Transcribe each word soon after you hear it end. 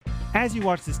As you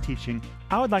watch this teaching,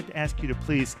 I would like to ask you to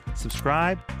please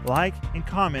subscribe, like, and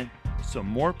comment so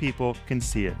more people can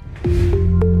see it.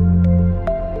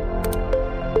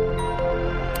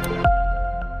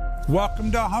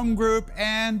 Welcome to Home Group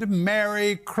and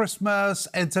Merry Christmas.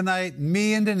 And tonight,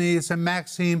 me and Denise and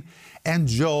Maxime and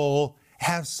Joel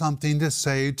have something to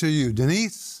say to you.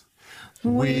 Denise?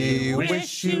 We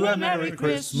wish you a Merry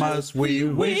Christmas. We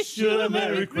wish you a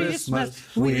Merry Christmas.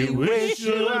 We wish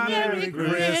you a Merry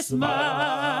Christmas.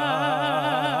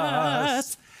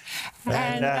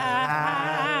 And a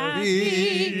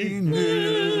Happy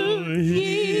New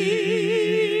Year.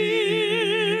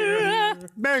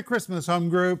 Merry Christmas, Home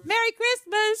Group. Merry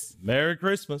Christmas. Merry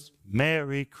Christmas.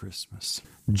 Merry Christmas.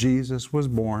 Jesus was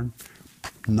born,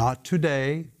 not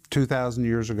today, 2,000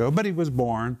 years ago, but he was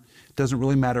born. Doesn't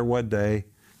really matter what day.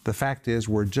 The fact is,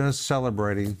 we're just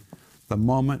celebrating the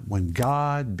moment when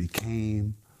God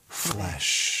became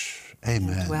flesh.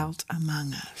 Amen. And dwelt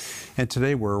among us. And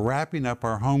today we're wrapping up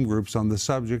our home groups on the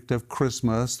subject of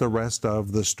Christmas, the rest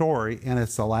of the story, and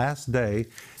it's the last day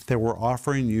that we're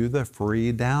offering you the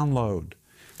free download.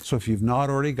 So if you've not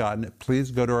already gotten it,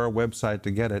 please go to our website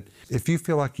to get it. If you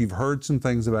feel like you've heard some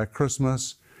things about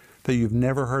Christmas that you've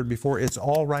never heard before, it's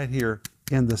all right here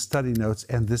in the study notes,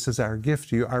 and this is our gift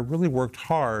to you. I really worked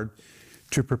hard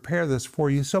to prepare this for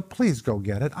you, so please go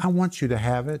get it. I want you to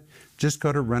have it. Just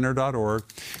go to renner.org,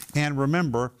 and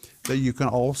remember that you can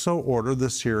also order the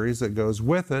series that goes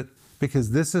with it,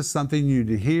 because this is something you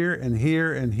need to hear and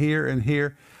hear and hear and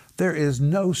hear. There is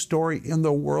no story in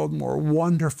the world more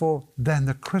wonderful than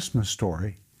the Christmas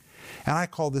story. And I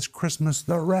call this Christmas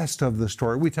the rest of the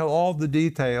story. We tell all the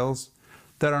details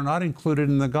that are not included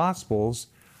in the Gospels,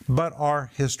 but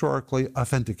are historically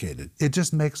authenticated. It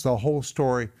just makes the whole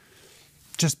story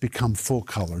just become full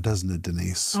color, doesn't it,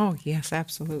 Denise? Oh, yes,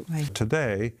 absolutely.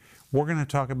 Today, we're going to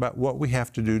talk about what we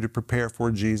have to do to prepare for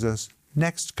Jesus'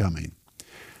 next coming,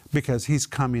 because he's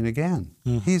coming again.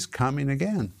 He's coming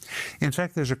again. In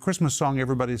fact, there's a Christmas song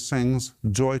everybody sings,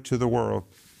 Joy to the World.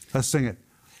 Let's sing it.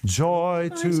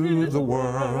 Joy to the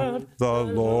world, the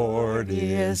Lord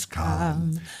is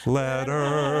come. Let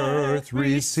earth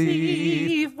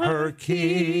receive her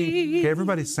King. Okay,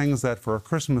 everybody sings that for a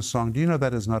Christmas song. Do you know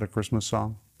that is not a Christmas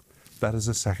song? That is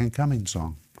a Second Coming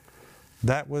song.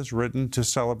 That was written to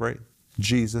celebrate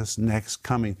Jesus' next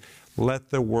coming. Let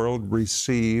the world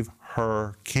receive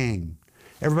her King.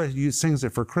 Everybody sings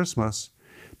it for Christmas,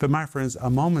 but my friends, a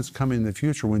moment's coming in the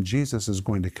future when Jesus is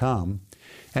going to come,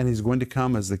 and he's going to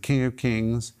come as the King of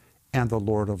Kings and the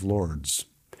Lord of Lords.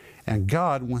 And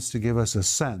God wants to give us a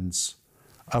sense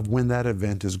of when that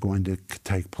event is going to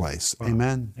take place. Wow.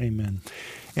 Amen? Amen.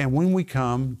 And when we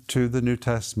come to the New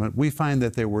Testament, we find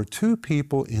that there were two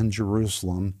people in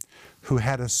Jerusalem who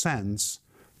had a sense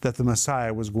that the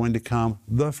Messiah was going to come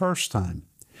the first time.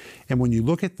 And when you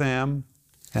look at them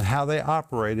and how they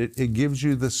operated, it gives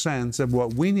you the sense of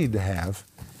what we need to have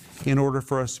in order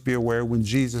for us to be aware when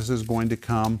Jesus is going to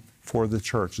come for the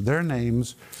church. Their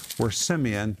names were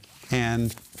Simeon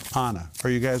and Anna.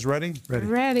 Are you guys ready?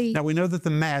 Ready. Now, we know that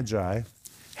the Magi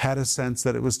had a sense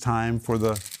that it was time for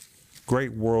the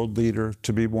great world leader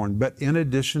to be born. But in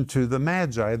addition to the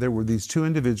Magi, there were these two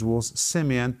individuals,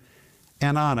 Simeon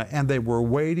and Anna, and they were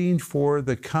waiting for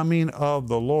the coming of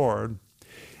the Lord.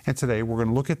 And today we're going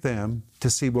to look at them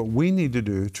to see what we need to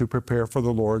do to prepare for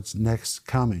the Lord's next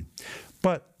coming.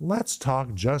 But let's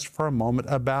talk just for a moment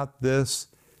about this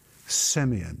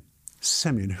Simeon.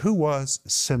 Simeon. Who was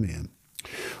Simeon?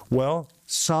 Well,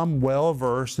 some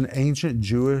well-versed in ancient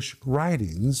Jewish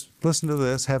writings, listen to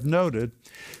this, have noted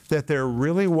that there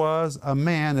really was a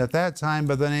man at that time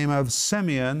by the name of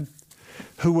Simeon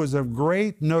who was of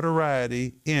great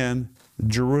notoriety in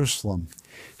Jerusalem.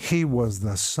 He was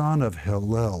the son of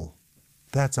Hillel.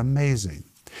 That's amazing,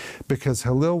 because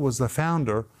Hillel was the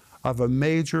founder of a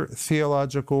major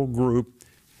theological group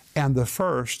and the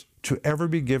first to ever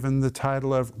be given the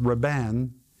title of Rabban,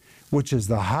 which is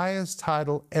the highest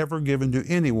title ever given to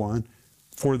anyone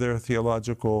for their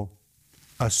theological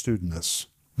astuteness.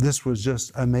 This was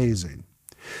just amazing.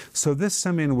 So this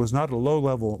Simeon was not a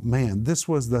low-level man. This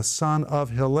was the son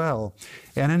of Hillel.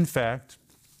 And in fact,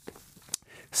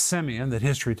 Simeon, that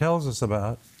history tells us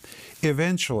about,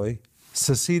 eventually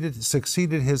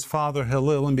succeeded his father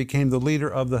Hillel and became the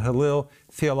leader of the Hillel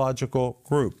theological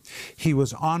group. He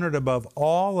was honored above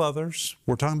all others,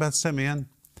 we're talking about Simeon,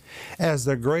 as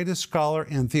the greatest scholar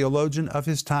and theologian of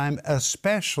his time,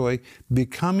 especially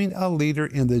becoming a leader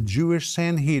in the Jewish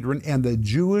Sanhedrin, and the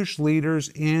Jewish leaders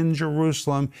in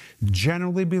Jerusalem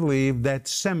generally believed that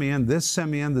Simeon, this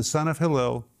Simeon, the son of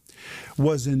Hillel,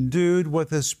 was endued with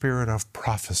the spirit of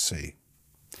prophecy.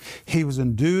 He was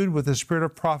endued with the spirit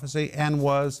of prophecy and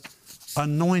was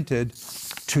anointed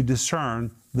to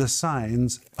discern the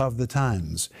signs of the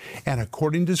times. And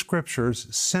according to scriptures,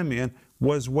 Simeon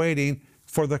was waiting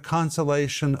for the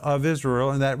consolation of Israel,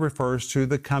 and that refers to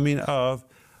the coming of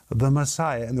the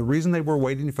Messiah. And the reason they were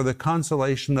waiting for the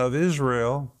consolation of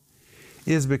Israel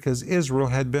is because Israel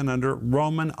had been under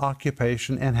Roman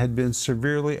occupation and had been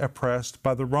severely oppressed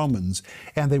by the Romans.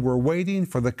 And they were waiting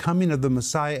for the coming of the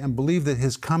Messiah and believed that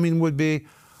his coming would be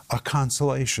a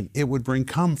consolation. It would bring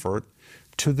comfort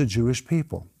to the Jewish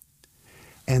people.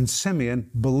 And Simeon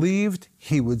believed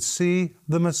he would see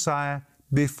the Messiah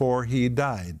before he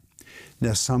died.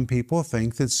 Now, some people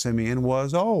think that Simeon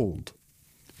was old.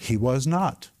 He was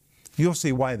not. You'll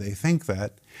see why they think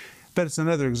that. But it's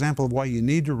another example of why you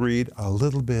need to read a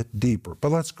little bit deeper. But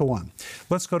let's go on.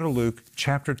 Let's go to Luke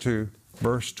chapter 2,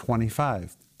 verse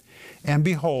 25. And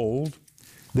behold,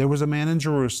 there was a man in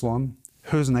Jerusalem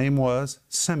whose name was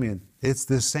Simeon. It's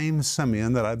the same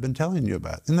Simeon that I've been telling you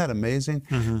about. Isn't that amazing?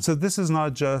 So this is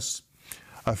not just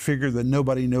a figure that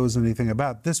nobody knows anything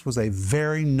about. This was a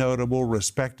very notable,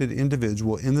 respected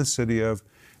individual in the city of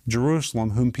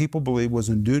Jerusalem, whom people believe was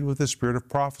endued with the spirit of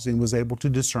prophecy and was able to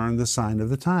discern the sign of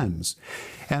the times.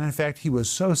 And in fact, he was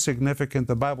so significant,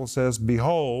 the Bible says,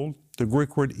 behold, the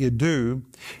Greek word idu,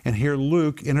 and here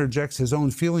Luke interjects his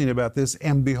own feeling about this,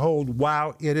 and behold,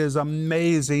 wow, it is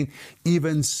amazing,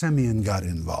 even Simeon got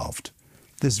involved.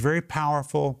 This very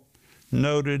powerful,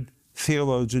 noted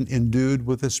theologian endued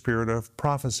with the spirit of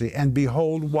prophecy. And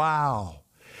behold, wow,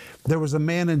 there was a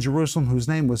man in Jerusalem whose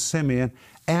name was Simeon,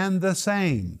 and the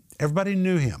same, everybody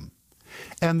knew him,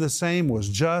 and the same was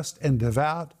just and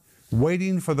devout,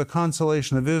 waiting for the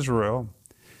consolation of Israel,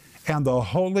 and the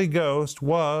Holy Ghost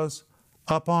was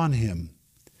upon him.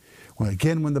 Well,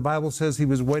 again, when the Bible says he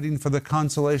was waiting for the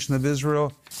consolation of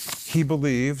Israel, he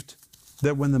believed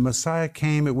that when the Messiah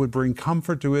came, it would bring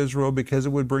comfort to Israel because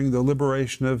it would bring the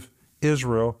liberation of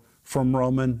Israel from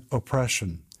Roman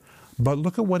oppression. But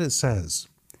look at what it says.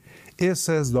 It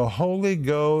says the Holy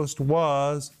Ghost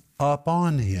was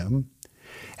upon him,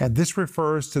 and this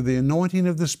refers to the anointing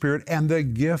of the Spirit and the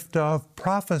gift of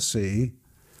prophecy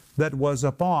that was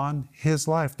upon his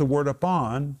life. The word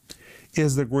upon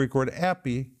is the Greek word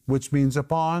epi, which means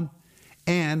upon,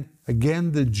 and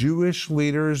again, the Jewish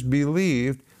leaders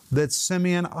believed that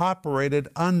Simeon operated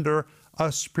under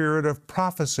a spirit of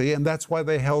prophecy, and that's why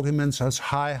they held him in such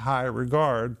high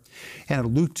regard. And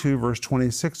in Luke 2, verse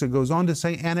 26, it goes on to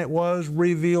say, and it was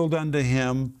revealed unto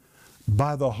him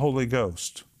by the Holy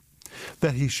Ghost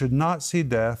that he should not see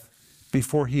death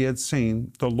before he had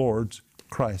seen the Lord's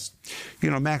Christ.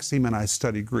 You know, Maxime and I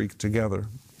study Greek together.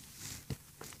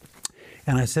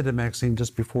 And I said to Maxime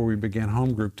just before we began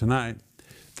home group tonight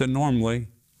that normally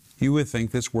you would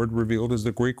think this word revealed is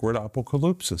the Greek word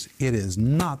apocalypsis. It is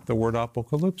not the word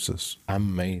apocalypsis. I'm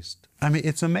amazed. I mean,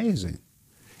 it's amazing.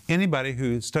 Anybody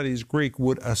who studies Greek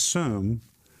would assume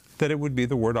that it would be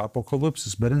the word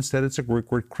apocalypsis, but instead it's a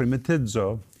Greek word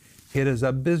krimatidzo. It is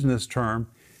a business term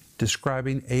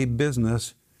describing a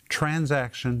business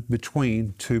transaction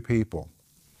between two people.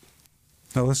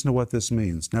 Now listen to what this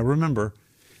means. Now remember,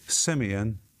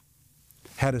 Simeon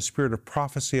had a spirit of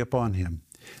prophecy upon him.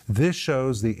 This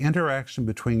shows the interaction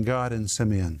between God and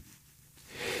Simeon.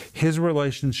 His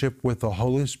relationship with the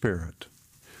Holy Spirit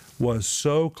was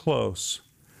so close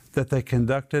that they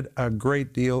conducted a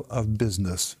great deal of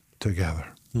business together.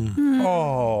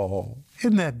 Oh,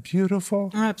 isn't that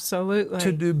beautiful? Absolutely.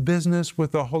 To do business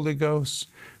with the Holy Ghost,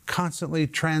 constantly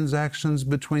transactions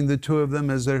between the two of them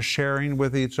as they're sharing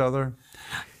with each other.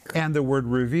 And the word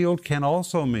revealed can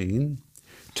also mean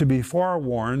to be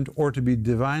forewarned or to be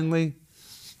divinely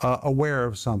aware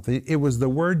of something. It was the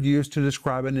word used to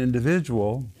describe an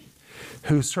individual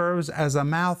who serves as a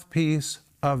mouthpiece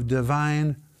of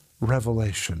divine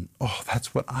revelation. Oh,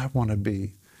 that's what I want to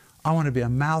be. I want to be a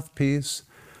mouthpiece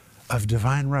of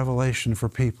divine revelation for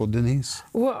people, Denise.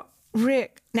 Well,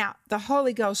 Rick, now the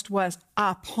Holy Ghost was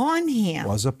upon him.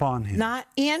 Was upon him. Not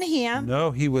in him.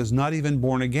 No, he was not even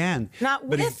born again. Not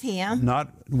with him.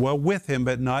 Well, with him,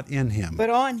 but not in him. But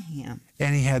on him.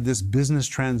 And he had this business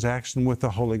transaction with the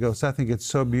Holy Ghost. I think it's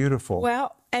so beautiful.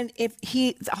 Well, and if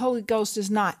the Holy Ghost is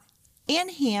not in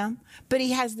him, but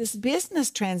he has this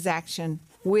business transaction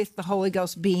with the Holy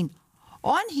Ghost being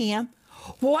on him,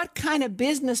 what kind of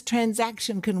business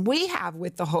transaction can we have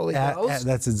with the Holy Ghost?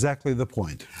 That's exactly the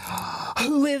point.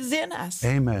 Who lives in us.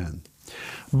 Amen.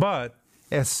 But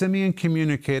as Simeon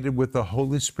communicated with the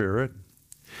Holy Spirit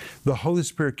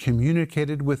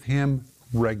communicated with him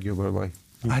regularly.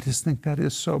 I just think that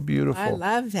is so beautiful. I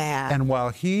love that. And while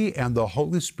he and the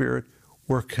Holy Spirit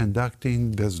were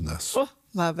conducting business,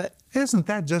 Love it. Isn't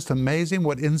that just amazing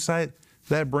what insight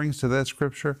that brings to that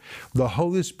scripture? The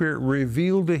Holy Spirit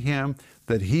revealed to him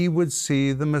that he would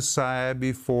see the Messiah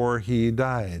before he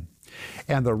died.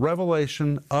 And the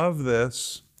revelation of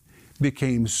this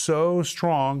became so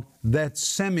strong that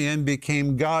Simeon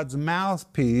became God's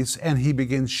mouthpiece, and he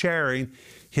began sharing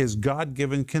his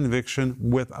God-given conviction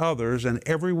with others. And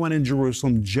everyone in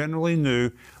Jerusalem generally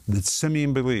knew that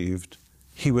Simeon believed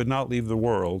he would not leave the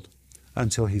world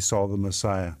until he saw the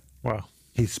Messiah. Wow.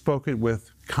 He spoke it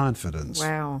with confidence.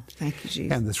 Wow. Thank you,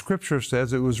 Jesus. And the scripture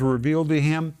says it was revealed to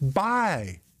him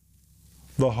by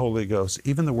the Holy Ghost.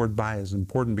 Even the word by is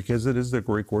important because it is the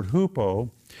Greek word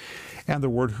hupo. And the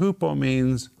word hupo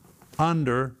means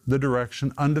under the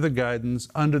direction, under the guidance,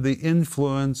 under the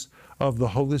influence of the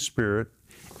Holy Spirit.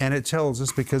 And it tells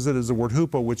us, because it is the word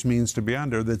hupo, which means to be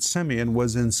under, that Simeon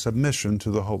was in submission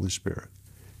to the Holy Spirit.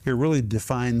 It really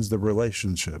defines the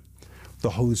relationship.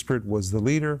 The Holy Spirit was the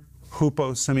leader.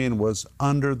 Hupo, Simeon, was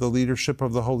under the leadership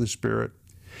of the Holy Spirit.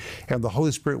 And the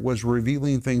Holy Spirit was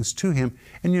revealing things to him.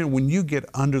 And you know, when you get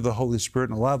under the Holy Spirit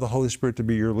and allow the Holy Spirit to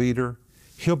be your leader,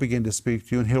 He'll begin to speak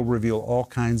to you, and He'll reveal all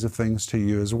kinds of things to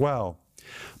you as well.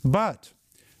 But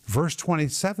verse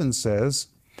 27 says,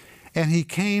 and he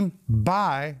came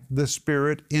by the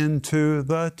Spirit into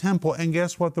the temple. And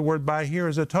guess what? The word by here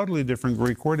is a totally different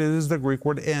Greek word. It is the Greek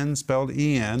word en, spelled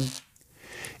en.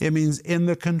 It means in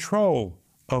the control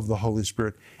of the Holy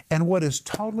Spirit. And what is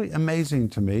totally amazing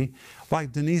to me,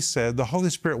 like Denise said, the Holy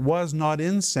Spirit was not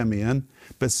in Simeon,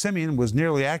 but Simeon was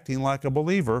nearly acting like a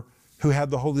believer who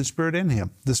had the Holy Spirit in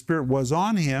him. The Spirit was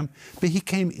on him, but he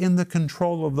came in the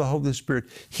control of the Holy Spirit.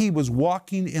 He was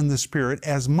walking in the Spirit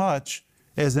as much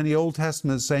as any Old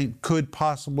Testament saint could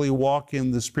possibly walk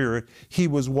in the Spirit. He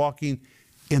was walking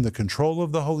in the control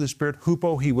of the Holy Spirit.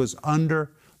 Hupo, he was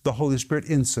under the Holy Spirit,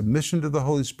 in submission to the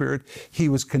Holy Spirit. He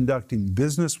was conducting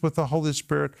business with the Holy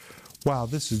Spirit. Wow,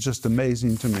 this is just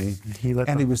amazing to me. He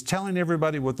was telling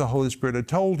everybody what the Holy Spirit had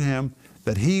told him,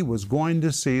 that he was going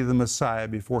to see the Messiah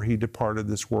before he departed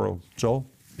this world. Joel?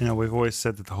 You know, we've always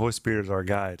said that the Holy Spirit is our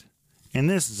guide. And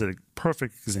this is a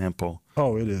perfect example.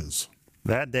 Oh, it is.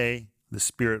 That day, the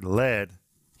Spirit led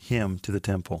him to the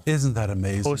temple. Isn't that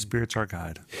amazing? Holy Spirit's our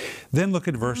guide. Then look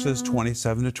at verses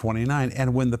 27 to 29.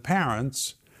 And when the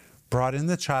parents brought in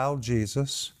the child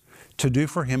Jesus to do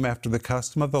for him after the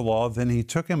custom of the law, then he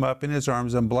took him up in his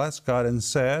arms and blessed God and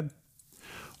said,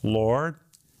 Lord,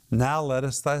 now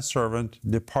lettest thy servant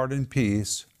depart in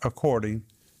peace according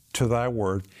to thy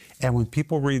word. And when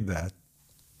people read that,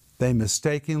 they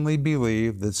mistakenly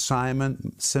believe that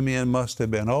Simeon must have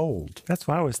been old. That's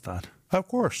what I always thought. Of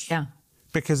course. Yeah.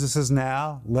 Because it says,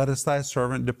 now lettest thy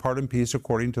servant depart in peace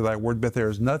according to thy word. But there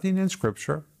is nothing in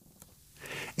Scripture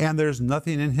and there's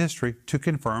nothing in history to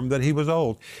confirm that he was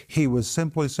old. He was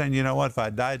simply saying, you know what, if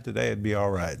I died today, it'd be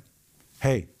all right.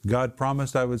 Hey, God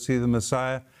promised I would see the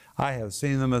Messiah. I have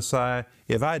seen the Messiah.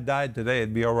 If I died today,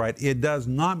 it'd be all right. It does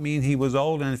not mean he was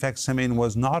old. And in fact, Simeon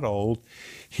was not old.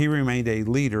 He remained a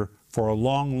leader for a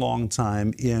long, long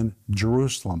time in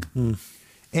Jerusalem.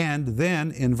 And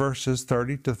then in verses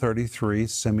 30 to 33,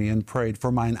 Simeon prayed,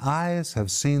 for mine eyes have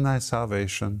seen thy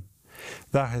salvation.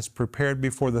 Thou hast prepared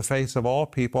before the face of all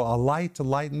people a light to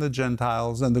lighten the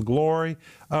Gentiles and the glory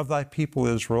of thy people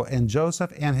Israel. And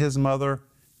Joseph and his mother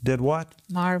did what?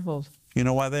 Marveled. You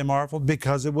know why they marveled?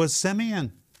 Because it was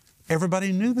Simeon.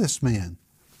 Everybody knew this man.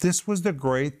 This was the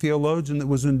great theologian that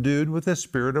was endued with the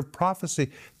spirit of prophecy.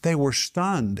 They were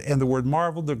stunned. And the word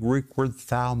marvel, the Greek word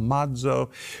thaumazo,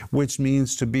 which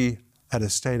means to be at a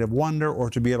state of wonder or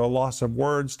to be at a loss of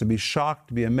words, to be shocked,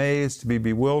 to be amazed, to be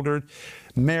bewildered.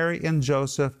 Mary and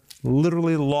Joseph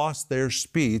literally lost their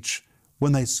speech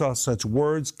when they saw such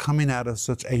words coming out of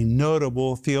such a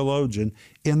notable theologian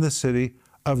in the city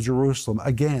of Jerusalem.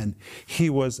 Again, he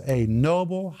was a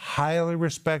noble, highly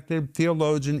respected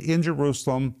theologian in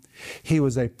Jerusalem. He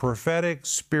was a prophetic,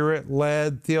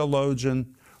 spirit-led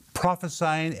theologian,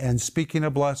 prophesying and speaking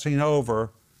a blessing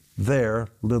over their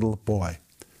little boy.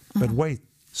 But wait,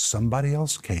 somebody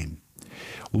else came.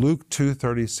 Luke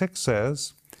 2:36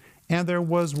 says, and there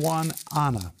was one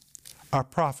Anna, a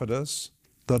prophetess,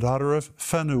 the daughter of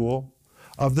Phanuel,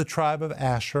 of the tribe of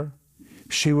Asher.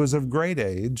 She was of great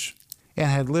age, and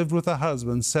had lived with a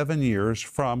husband 7 years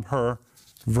from her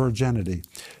virginity.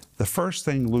 The first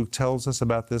thing Luke tells us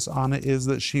about this Anna is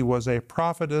that she was a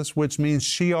prophetess, which means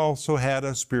she also had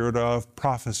a spirit of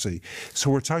prophecy. So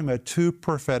we're talking about two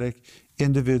prophetic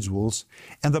individuals,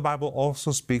 and the Bible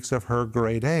also speaks of her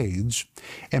great age,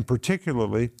 and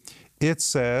particularly it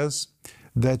says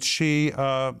that she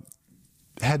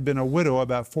had been a widow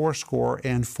about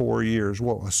 84 years.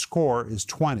 Well, a score is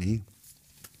 20.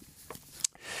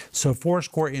 So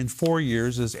 80 in 4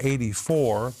 years is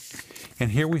 84.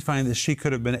 And here we find that she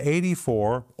could have been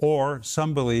 84, or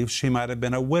some believe she might have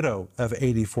been a widow of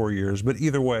 84 years. But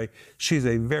either way, she's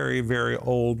a very, very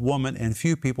old woman, and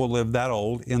few people lived that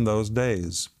old in those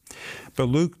days. But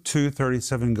Luke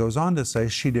 2:37 goes on to say,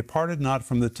 she departed not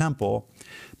from the temple,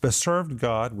 but served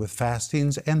God with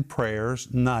fastings and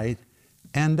prayers night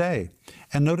and day.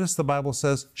 And notice the Bible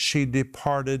says she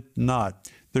departed not.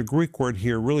 The Greek word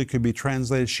here really could be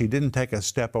translated, she didn't take a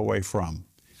step away from.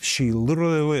 She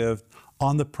literally lived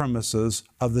on the premises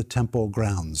of the temple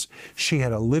grounds. She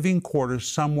had a living quarters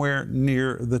somewhere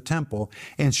near the temple,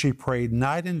 and she prayed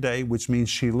night and day, which means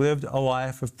she lived a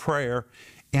life of prayer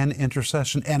and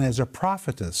intercession. And as a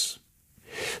prophetess,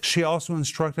 she also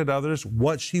instructed others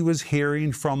what she was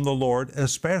hearing from the Lord,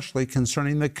 especially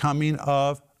concerning the coming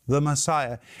of the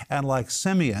Messiah. And like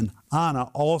Simeon, Anna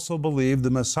also believed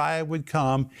the Messiah would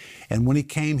come, and when he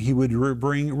came, he would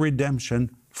bring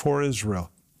redemption for Israel.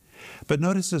 But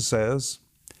notice it says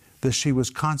that she was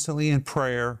constantly in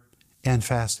prayer and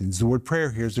fastings. The word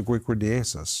prayer here is the Greek word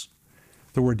diesis.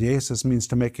 The word diesis means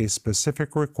to make a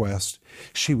specific request.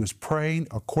 She was praying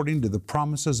according to the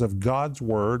promises of God's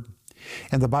word.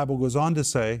 And the Bible goes on to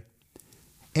say,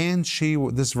 and she,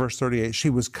 this is verse 38, she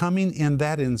was coming in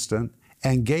that instant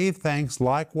and gave thanks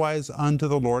likewise unto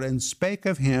the Lord, and spake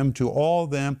of him to all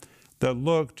them that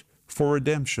looked for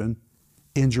redemption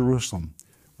in Jerusalem.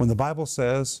 When the Bible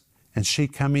says, and she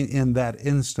coming in that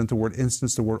instant, the word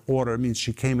instance, the word order, it means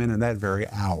she came in that very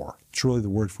hour. It's really the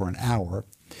word for an hour.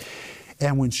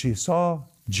 And when she saw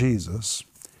Jesus,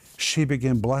 she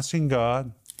began blessing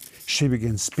God. She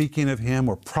began speaking of him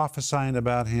or prophesying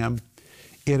about him.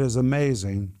 It is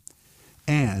amazing.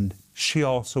 And she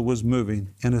also was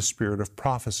moving in a spirit of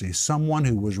prophecy. Someone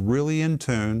who was really in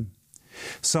tune,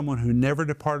 someone who never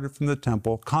departed from the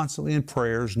temple, constantly in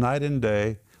prayers night and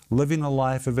day, living a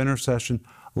life of intercession.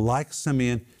 Like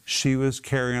Simeon, she was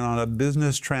carrying on a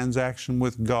business transaction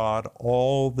with God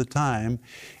all the time.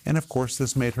 And of course,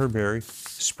 this made her very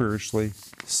spiritually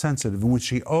sensitive. And when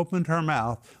she opened her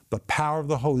mouth, the power of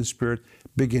the Holy Spirit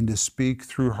began to speak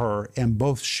through her. And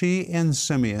both she and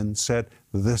Simeon said,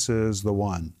 this is the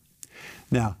one.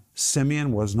 Now,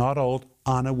 Simeon was not old.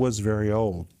 Anna was very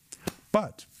old.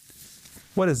 But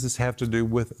what does this have to do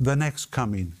with the next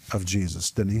coming of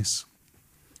Jesus, Denise?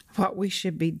 What we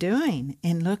should be doing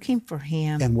in looking for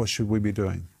him. And what should we be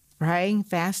doing? Praying,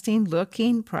 fasting,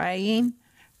 looking, praying,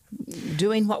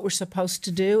 doing what we're supposed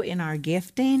to do in our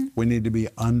gifting. We need to be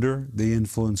under the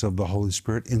influence of the Holy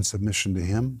Spirit in submission to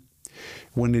him.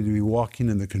 We need to be walking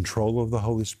in the control of the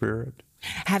Holy Spirit.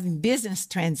 Having business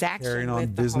transactions Carrying on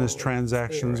with the business Holy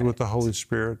transactions Spirit. with the Holy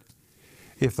Spirit.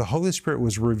 If the Holy Spirit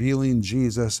was revealing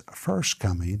Jesus' first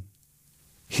coming,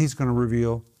 he's going to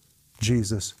reveal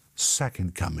Jesus'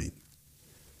 second coming.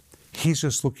 He's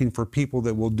just looking for people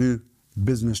that will do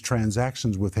business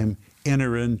transactions with him,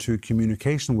 enter into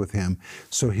communication with him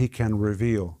so he can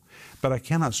reveal. But I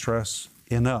cannot stress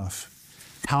enough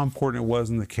how important it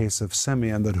was in the case of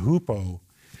Simeon that hupo,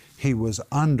 he was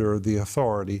under the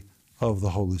authority of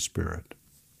the Holy Spirit.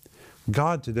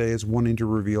 God today is wanting to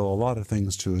reveal a lot of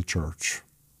things to the church.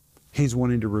 He's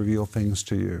wanting to reveal things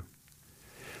to you.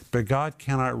 But God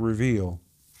cannot reveal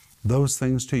those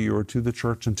things to you or to the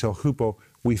church until hupo,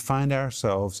 we find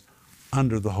ourselves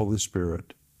under the Holy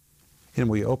Spirit. And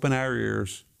we open our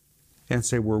ears and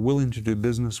say, we're willing to do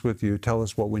business with you. Tell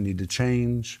us what we need to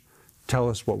change. Tell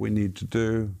us what we need to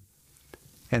do.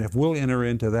 And if we'll enter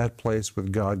into that place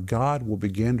with God, God will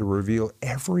begin to reveal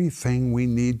everything we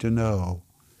need to know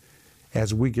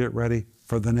as we get ready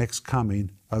for the next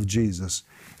coming of Jesus.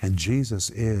 And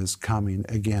Jesus is coming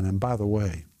again. And by the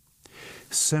way,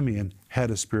 Simeon had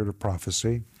a spirit of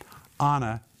prophecy.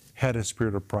 Anna had a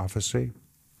spirit of prophecy.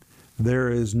 There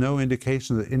is no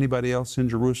indication that anybody else in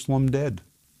Jerusalem did.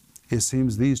 It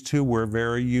seems these two were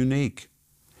very unique.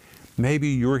 Maybe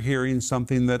you're hearing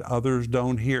something that others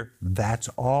don't hear. That's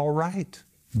all right.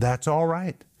 That's all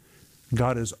right.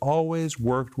 God has always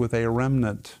worked with a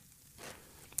remnant.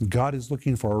 God is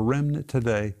looking for a remnant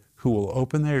today who will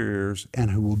open their ears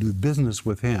and who will do business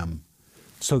with him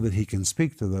so that he can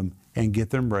speak to them and get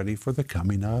them ready for the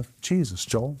coming of Jesus.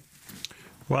 Joel?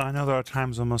 Well, I know that our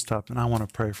time's almost up, and I want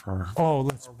to pray for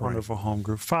Let's our pray. wonderful home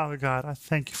group. Father God, I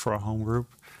thank you for our home group.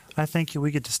 I thank you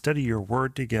we get to study your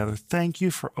word together. Thank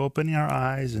you for opening our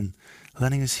eyes and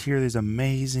letting us hear these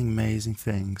amazing, amazing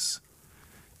things.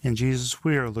 And Jesus,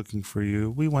 we are looking for you.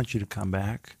 We want you to come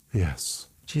back. Yes.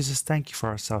 Jesus, thank you for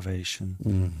our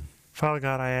salvation. Father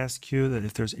God, I ask you that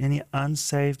if there's any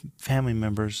unsaved family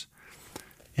members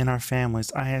in our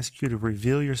families, I ask you to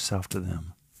reveal yourself to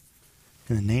them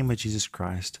in the name of Jesus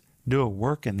Christ, do a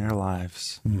work in their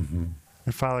lives. And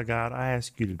Father God, I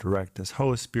ask you to direct us.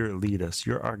 Holy Spirit, lead us.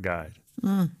 You're our guide.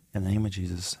 In the name of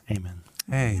Jesus, amen.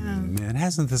 Amen.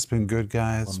 Hasn't this been good,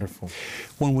 guys? Wonderful.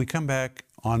 When we come back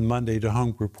on Monday to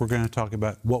Home Group, we're going to talk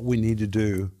about what we need to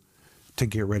do to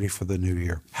get ready for the new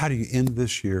year. How do you end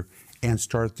this year and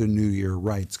start the new year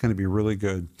right? It's going to be really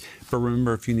good. But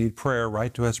remember, if you need prayer,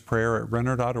 write to us,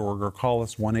 prayer@renner.org, or call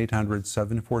us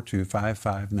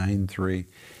 1-800-742-5593.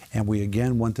 And we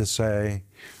again want to say,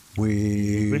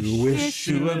 we wish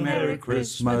you a Merry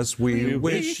Christmas. We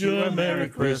wish you a Merry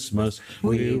Christmas.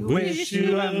 We wish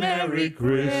you a Merry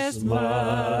Christmas.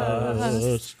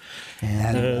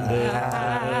 And a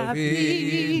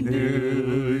Happy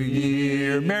New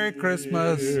Year. Merry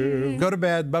Christmas. Go to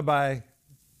bed. Bye-bye.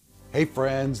 Hey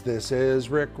friends, this is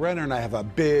Rick Renner, and I have a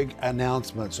big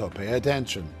announcement, so pay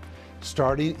attention.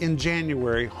 Starting in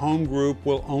January, Home Group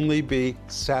will only be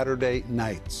Saturday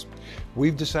nights.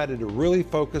 We've decided to really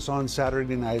focus on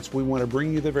Saturday nights. We want to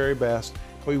bring you the very best,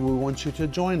 but we want you to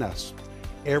join us.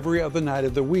 Every other night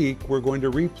of the week, we're going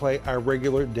to replay our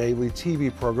regular daily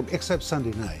TV program, except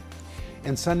Sunday night.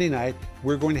 And Sunday night,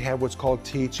 we're going to have what's called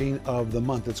Teaching of the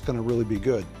Month. It's going to really be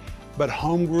good. But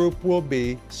Home Group will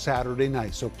be Saturday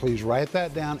night. So please write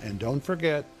that down, and don't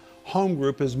forget, Home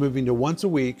Group is moving to once a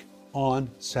week on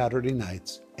Saturday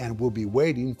nights, and we'll be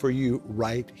waiting for you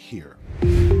right here.